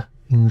got the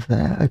things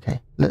there.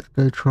 Okay, let's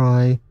go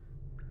try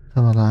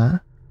some of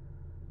that.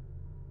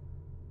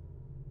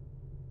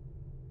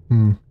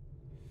 Do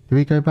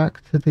we go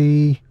back to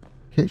the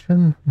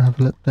kitchen and have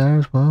a look there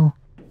as well?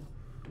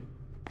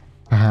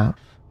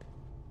 Perhaps.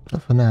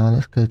 But for now,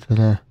 let's go to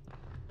the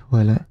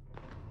toilet.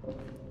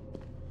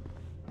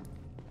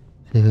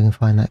 See if we can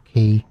find that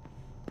key.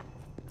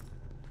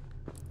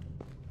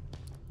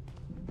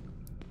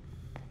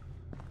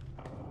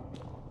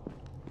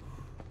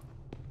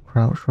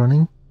 Crouch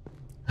running.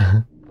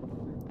 Out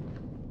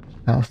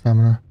of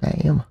stamina.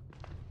 Damn.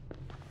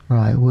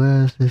 Right,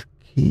 where's this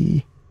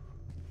key?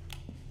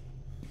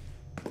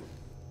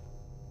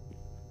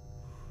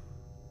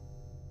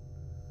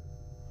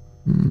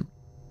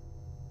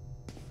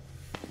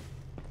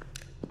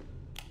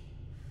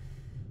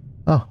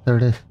 Oh, there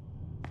it is.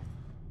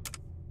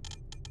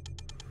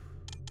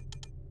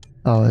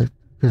 Oh,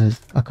 because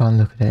I can't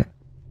look at it.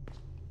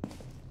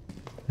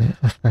 It's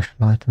a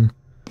special item.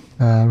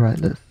 Right,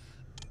 let's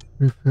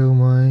refill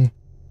my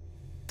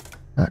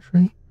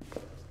battery.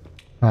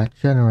 Right,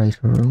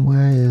 generator room.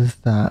 Where is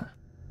that?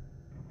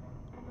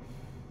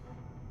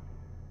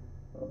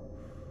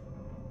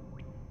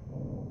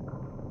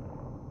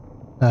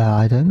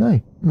 I don't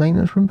know.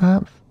 Maintenance room,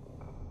 perhaps?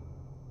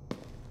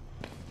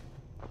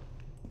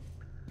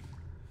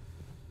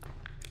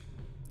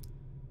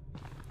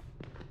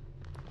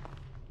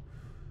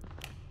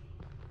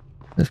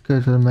 Let's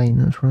go to the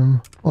maintenance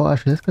room. Or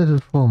actually, let's go to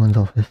the foreman's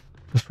office.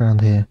 Just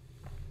around here.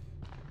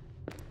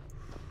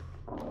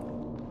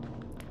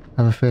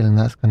 I have a feeling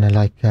that's going to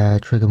like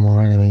trigger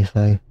more enemies,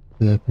 so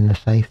we open the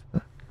safe.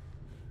 But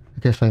I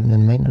guess opening the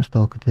maintenance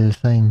door could do the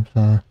same,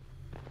 so...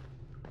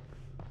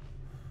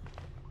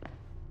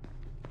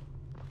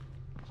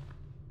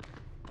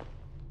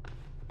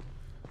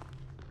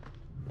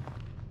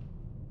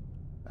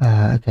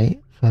 okay,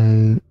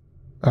 so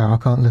I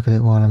can't look at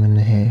it while I'm in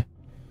here.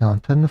 No,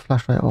 I'm turning the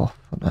flashlight off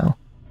for now.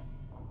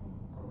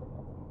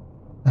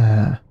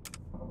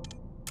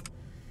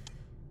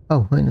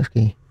 Oh, maintenance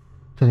key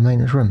to the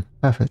maintenance room.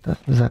 Perfect,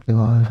 that's exactly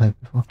what I was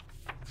hoping for.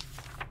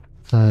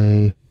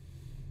 So,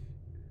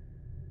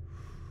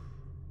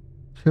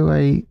 to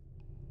a...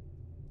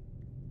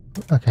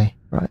 Okay,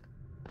 right.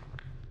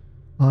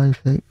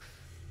 5, 6...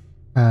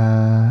 you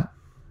know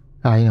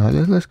what,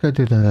 let's go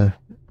to the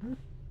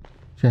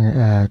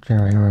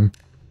generator room.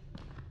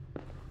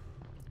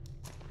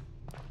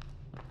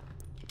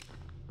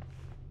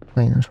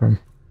 Maintenance room.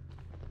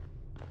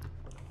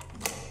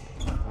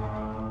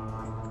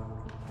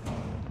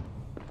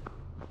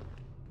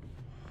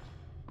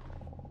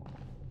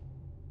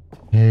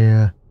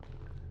 Yeah.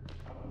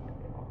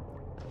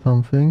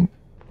 Something.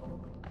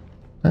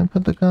 Don't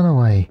put the gun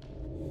away.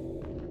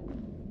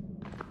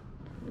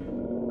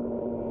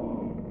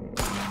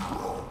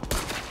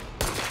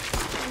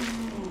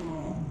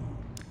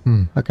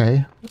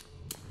 Okay.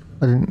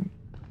 I didn't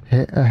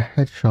hit a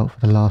headshot for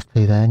the last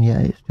two there, and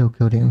yet it still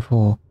killed it in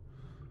 4.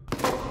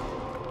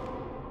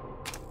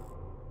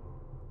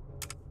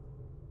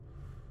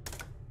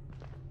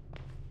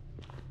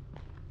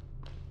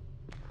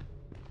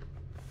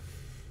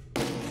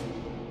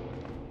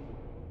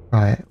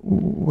 Right,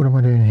 what am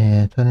I doing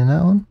here? Turning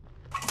that on?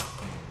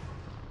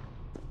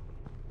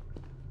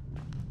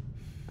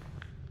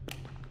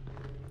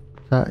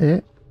 that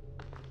it?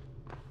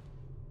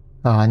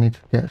 Oh, I need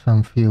to get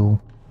some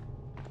fuel.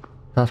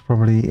 That's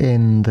probably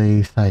in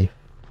the safe.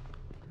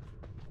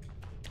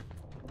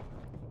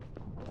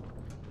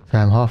 So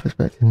I'm half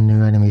expecting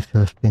new enemies to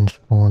have been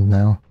spawned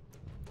now.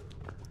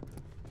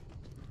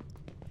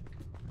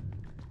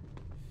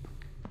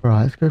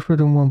 Right, let's go through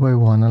them one by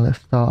one and let's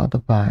start at the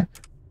back.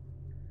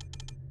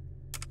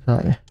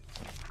 So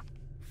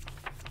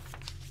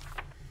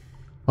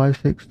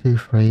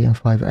 5623 and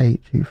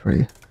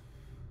 5823.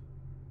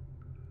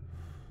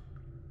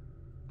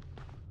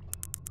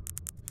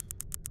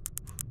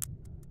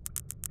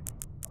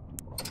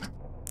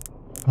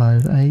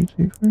 Five, 8,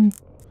 2, 3.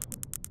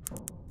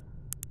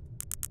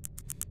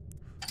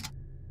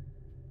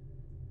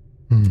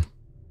 Hmm.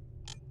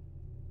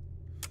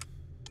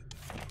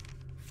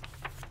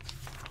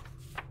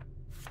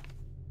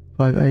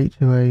 Five, 8,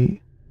 2,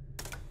 8.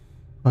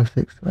 5,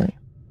 6, 2, 8.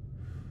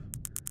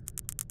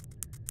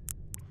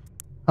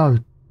 Oh,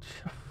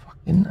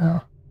 fucking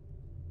hell.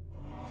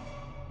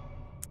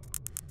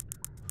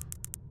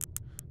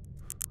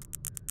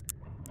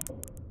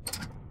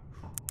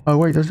 Oh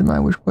wait, does it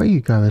matter which way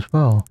you go as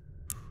well?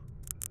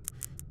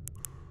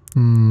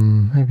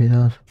 Maybe it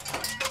does.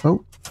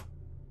 Oh,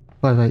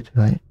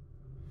 5828.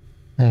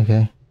 There you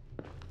go.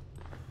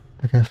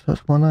 I guess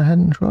that's one I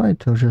hadn't tried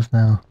till just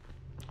now.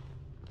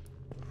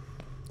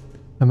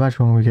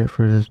 Imagine when we get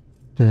through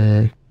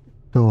the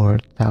door,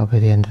 that'll be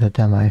the end of the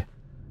demo.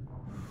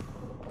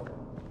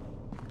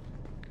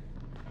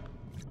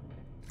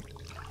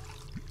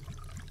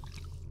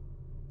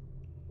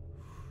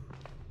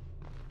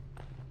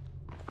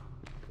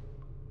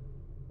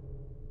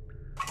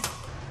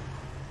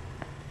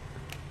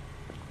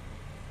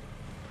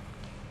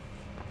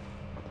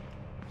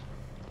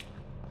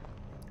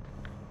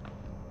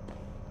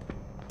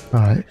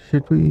 Right,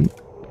 should we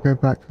go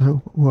back to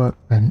the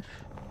workbench?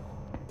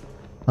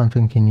 I'm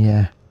thinking,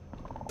 yeah.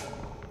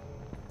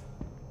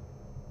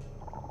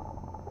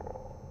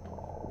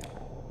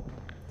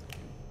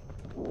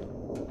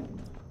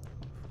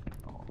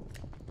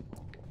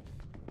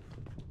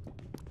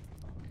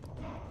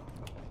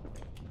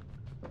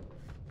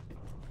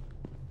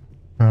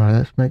 Alright,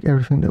 let's make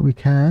everything that we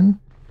can.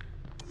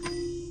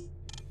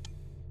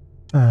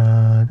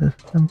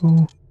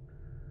 Disassemble.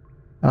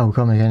 Oh, we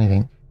can't make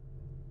anything.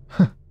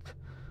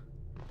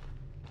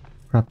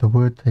 Grab the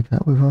wood, take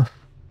that with us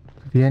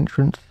to the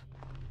entrance.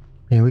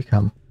 Here we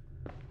come.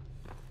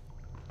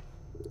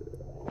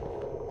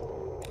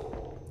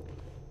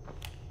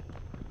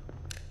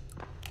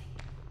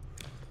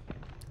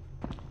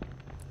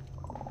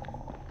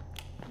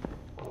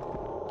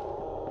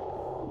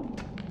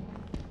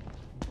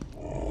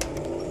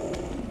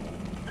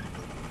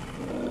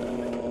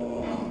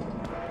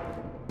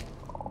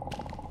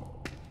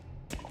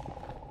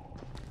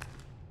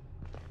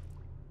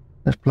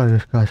 Let's blow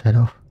this guy's head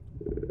off.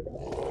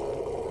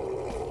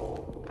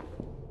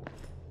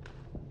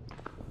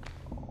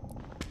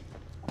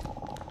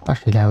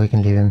 Actually, now we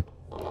can leave him.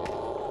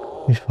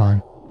 He's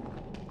fine.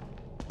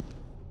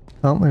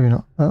 Oh, maybe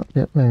not. Oh,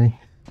 yep, maybe.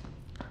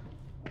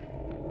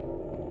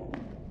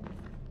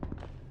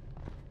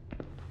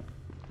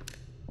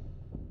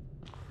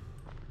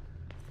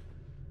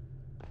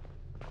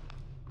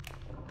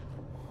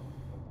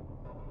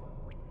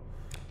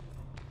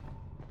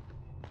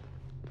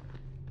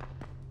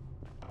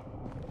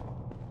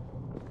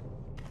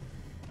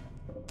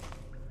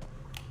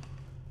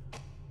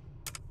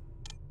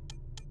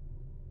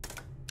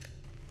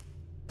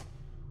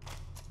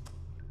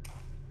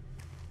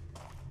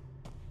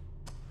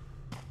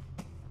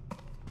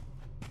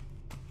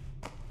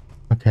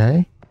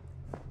 Okay.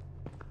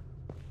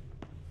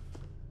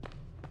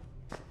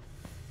 Is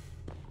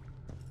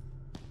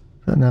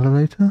that an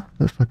elevator?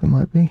 Looks like it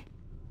might be.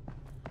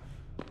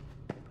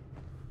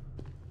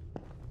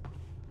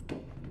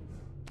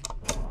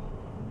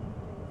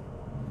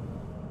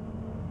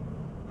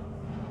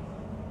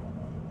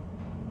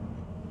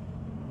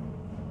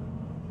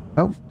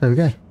 Oh, there we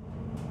go.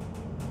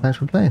 Thanks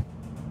for playing.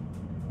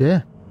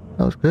 Yeah,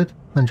 that was good.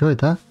 I enjoyed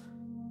that.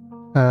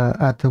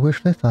 Add to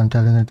wish list. I'm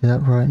definitely going to do that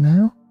right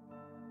now.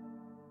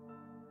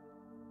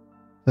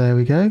 There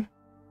we go.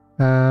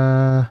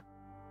 Oh.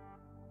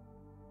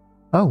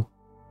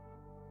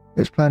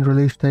 Its planned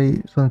release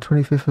date is on the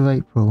 25th of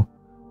April.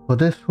 Well,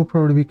 this will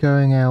probably be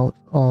going out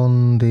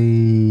on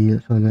the...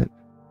 Let's have a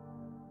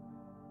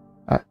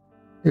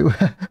look.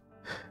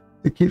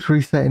 It keeps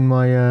resetting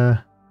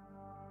my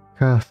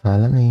cursor.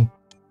 Let me...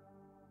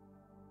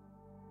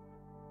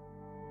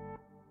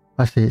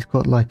 I see, it's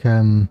got like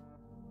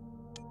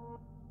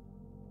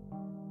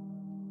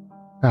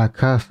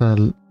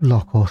cursor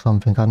lock or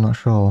something, I'm not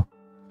sure.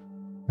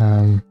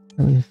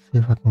 Let me see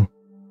if I can...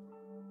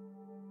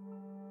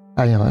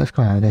 Oh yeah, let's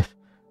come out of this.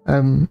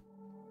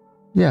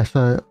 Yeah,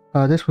 so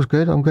this was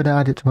good. I'm going to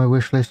add it to my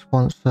wish list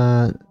once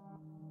the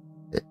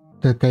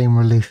game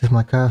releases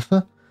my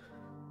cursor.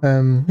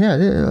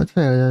 Yeah, I'd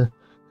say I'm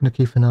going to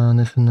keep an eye on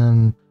this,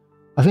 and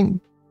I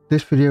think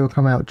this video will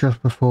come out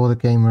just before the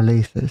game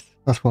releases.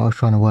 That's what I was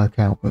trying to work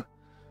out, but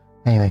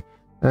anyway.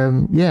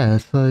 Yeah,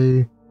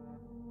 so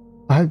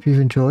I hope you've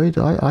enjoyed.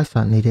 I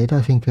certainly did.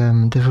 I think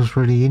this was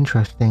really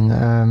interesting.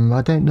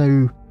 I don't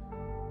know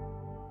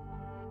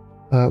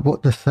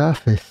what the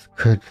surface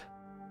could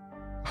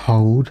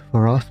hold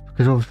for us,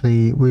 because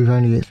obviously we've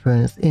only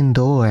experienced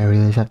indoor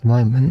areas at the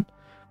moment,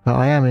 but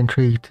I am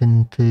intrigued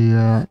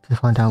to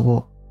find out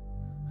what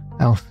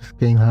else this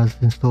game has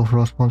in store for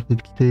us once we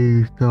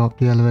do go up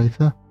the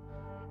elevator.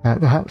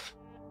 Perhaps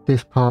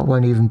this part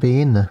won't even be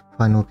in the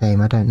final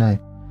game, I don't know.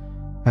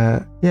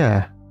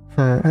 Yeah,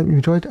 so I hope you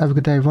enjoyed. Have a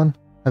good day everyone.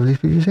 Hopefully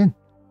speak to you soon.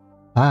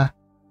 Bye.